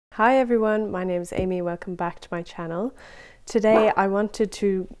Hi everyone, my name is Amy. Welcome back to my channel. Today I wanted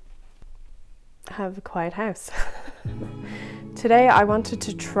to have a quiet house. Today I wanted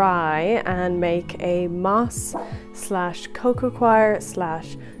to try and make a moss slash cocoa coir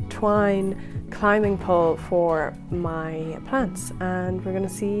slash twine climbing pole for my plants, and we're going to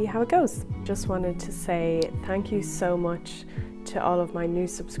see how it goes. Just wanted to say thank you so much to all of my new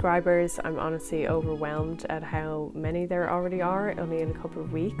subscribers. I'm honestly overwhelmed at how many there already are, only in a couple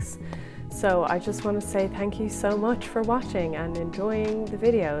of weeks. So I just want to say thank you so much for watching and enjoying the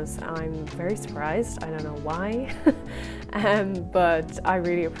videos. I'm very surprised, I don't know why, but I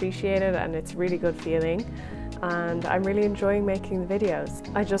really appreciate it and it's a really good feeling. And I'm really enjoying making the videos.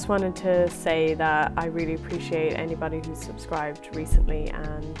 I just wanted to say that I really appreciate anybody who's subscribed recently,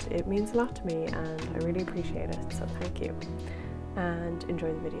 and it means a lot to me and I really appreciate it, so thank you. And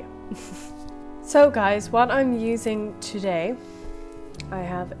enjoy the video. So guys, what I'm using today, I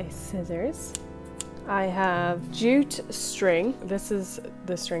have a scissors, I have jute string. This is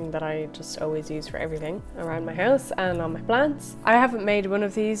the string that I just always use for everything around my house and on my plants. I haven't made one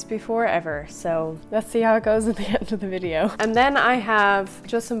of these before ever, so let's see how it goes at the end of the video. And then I have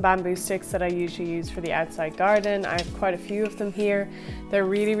just some bamboo sticks that I usually use for the outside garden. I have quite a few of them here. They're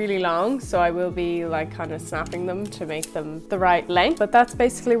really long, so I will be like kind of snapping them to make them the right length, but that's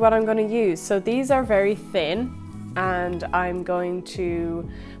basically what I'm going to use. So these are very thin, and I'm going to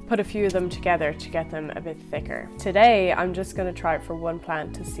put a few of them together to get them a bit thicker. Today I'm just going to try it for one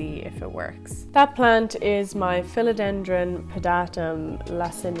plant to see if it works. That plant is my Philodendron pedatum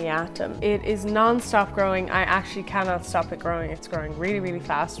laciniatum. It is non-stop growing. I actually cannot stop it growing. It's growing really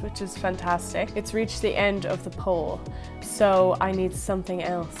fast, which is fantastic. It's reached the end of the pole, so I need something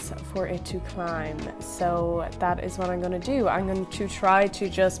else for it to climb. So that is what I'm going to do. I'm going to try to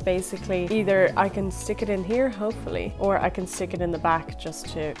just basically, either I can stick it in here hopefully, or I can stick it in the back just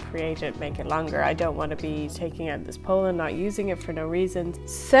to create it, make it longer. I don't want to be taking out this pole and not using it for no reason.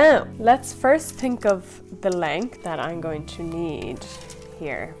 So let's first think of the length that I'm going to need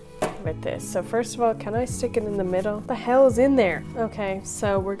here with this. So first of all, can I stick it in the middle? What the hell is in there? Okay,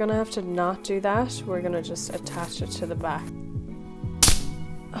 so we're gonna have to not do that. We're gonna just attach it to the back.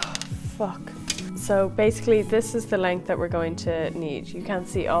 Oh, fuck. So basically this is the length that we're going to need. You can't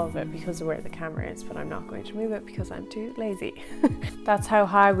see all of it because of where the camera is, but I'm not going to move it because I'm too lazy. That's how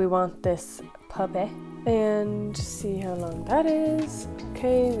high we want this puppy. And see how long that is.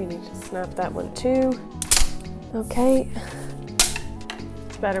 Okay, we need to snap that one too. Okay.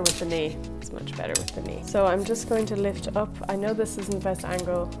 It's better with the knee. It's much better with the knee. So I'm just going to lift up. I know this isn't the best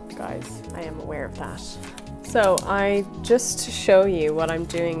angle, guys. I am aware of that. So just to show you what I'm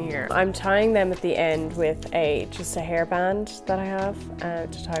doing here, I'm tying them at the end with just a hairband that I have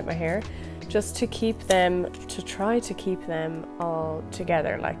to tie my hair, just to try to keep them all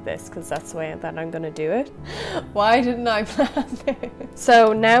together like this, because that's the way that I'm going to do it. Why didn't I plan this?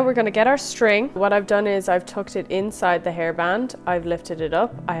 So now we're going to get our string. What I've done is I've tucked it inside the hairband. I've lifted it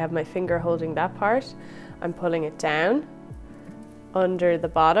up. I have my finger holding that part. I'm pulling it down under the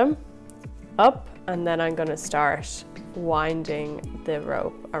bottom, up, and then I'm going to start winding the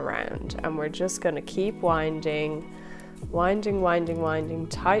rope around, and we're just going to keep winding,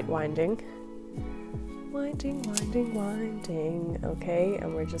 tight winding, okay,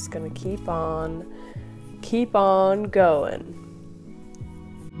 and we're just going to keep on going.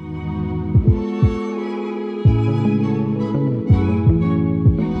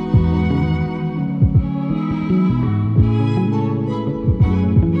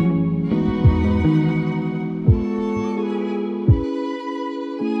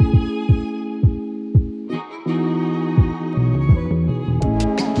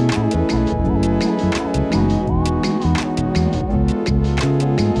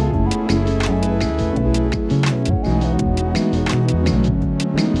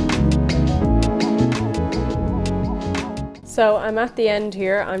 So I'm at the end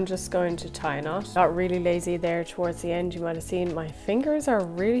here. I'm just going to tie a knot. Got really lazy there towards the end. You might have seen my fingers are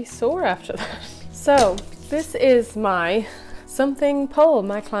really sore after that. So this is my something pole,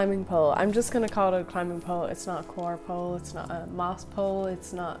 my climbing pole. I'm just gonna call it a climbing pole. It's not a core pole, it's not a moss pole,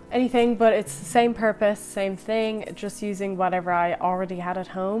 it's not anything, but it's the same purpose, same thing, just using whatever I already had at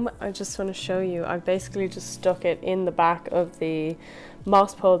home. I just want to show you, I basically just stuck it in the back of the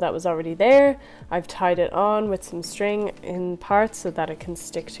moss pole that was already there. I've tied it on with some string in parts so that it can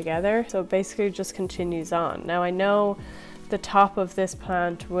stick together. So it basically just continues on. Now I know the top of this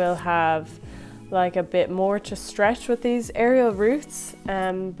plant will have like a bit more to stretch with these aerial roots,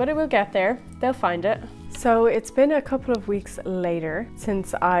 but it will get there. They'll find it. So it's been a couple of weeks later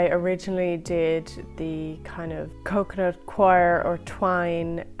since I originally did the kind of coconut coir or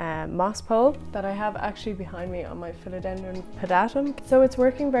twine moss pole that I have actually behind me on my philodendron pedatum. So it's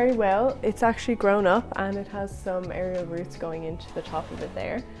working very well. It's actually grown up and it has some aerial roots going into the top of it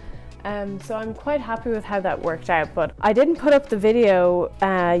there. So I'm quite happy with how that worked out, but I didn't put up the video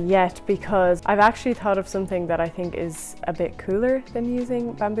yet because I've actually thought of something that I think is a bit cooler than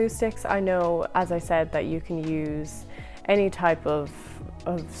using bamboo sticks. I know, as I said, that you can use any type of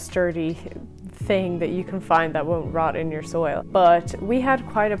sturdy thing that you can find that won't rot in your soil. But we had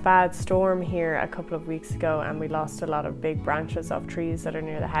quite a bad storm here a couple of weeks ago and we lost a lot of big branches off trees that are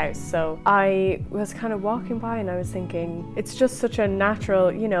near the house. So I was kind of walking by and I was thinking, it's just such a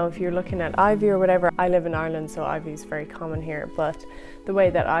natural, you know, if you're looking at ivy or whatever. I live in Ireland, so ivy is very common here, but the way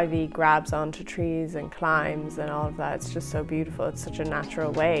that ivy grabs onto trees and climbs and all of that, it's just so beautiful. It's such a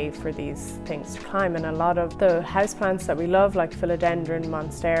natural way for these things to climb. And a lot of the houseplants that we love, like philodendron,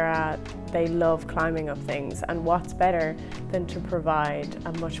 monstera, they love climbing up things. And what's better than to provide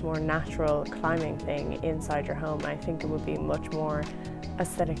a much more natural climbing thing inside your home? I think it would be much more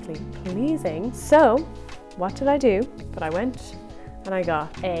aesthetically pleasing. So what did I do? But I went and I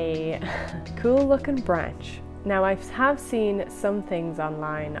got a cool looking branch. Now I have seen some things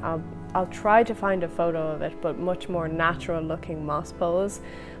online. I'll try to find a photo of it, but much more natural looking moss poles.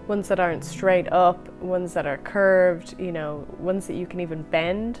 Ones that aren't straight up, ones that are curved, you know, ones that you can even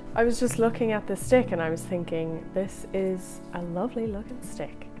bend. I was just looking at the stick and I was thinking, this is a lovely looking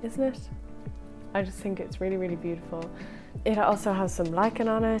stick, isn't it? I just think it's really, really beautiful. It also has some lichen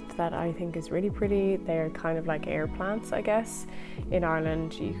on it that I think is really pretty. They're kind of like air plants, I guess. In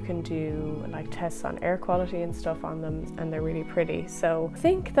Ireland, you can do like tests on air quality and stuff on them, and they're really pretty. So I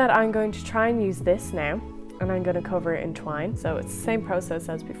think that I'm going to try and use this now, and I'm going to cover it in twine. So it's the same process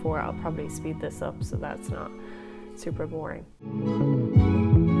as before. I'll probably speed this up so that's not super boring.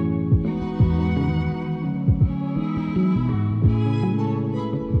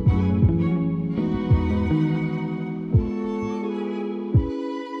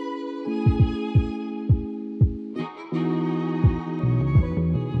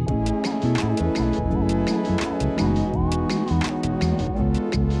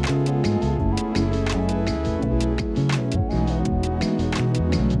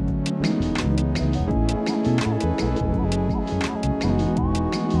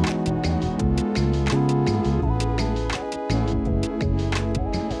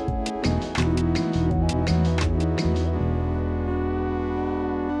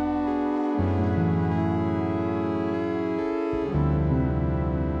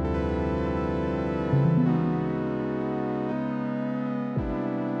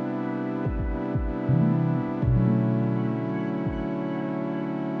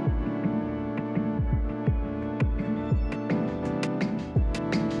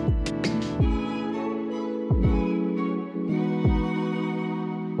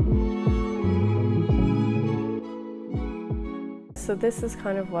 So this is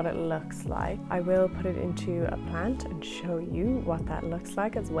kind of what it looks like. I will put it into a plant and show you what that looks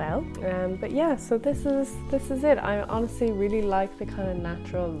like as well. But yeah, so this is it. I honestly really like the kind of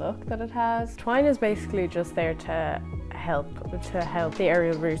natural look that it has. Twine is basically just there to help the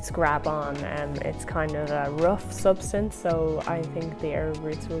aerial roots grab on, and it's kind of a rough substance, so I think the aerial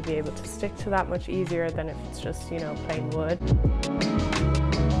roots will be able to stick to that much easier than if it's just, you know, plain wood.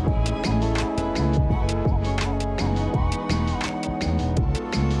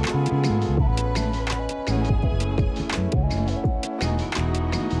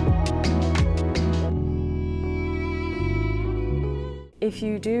 If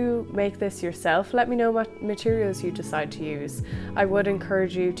you do make this yourself, let me know what materials you decide to use. I would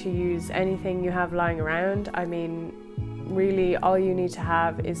encourage you to use anything you have lying around. I mean, really all you need to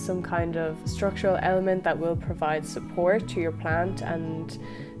have is some kind of structural element that will provide support to your plant and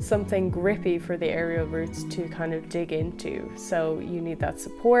something grippy for the aerial roots to kind of dig into. So you need that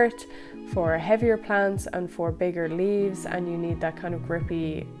support for heavier plants and for bigger leaves, and you need that kind of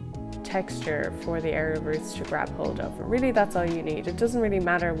grippy texture for the aerial roots to grab hold of. Really, that's all you need. It doesn't really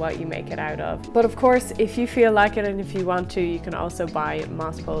matter what you make it out of. But of course, if you feel like it and if you want to, you can also buy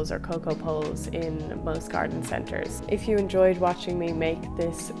moss poles or cocoa poles in most garden centres. If you enjoyed watching me make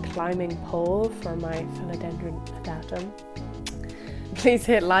this climbing pole for my philodendron pedatum, please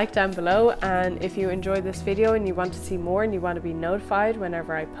hit like down below, and if you enjoyed this video and you want to see more and you want to be notified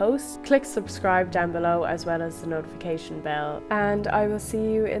whenever I post, click subscribe down below as well as the notification bell, and I will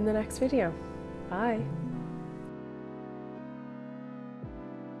see you in the next video. Bye!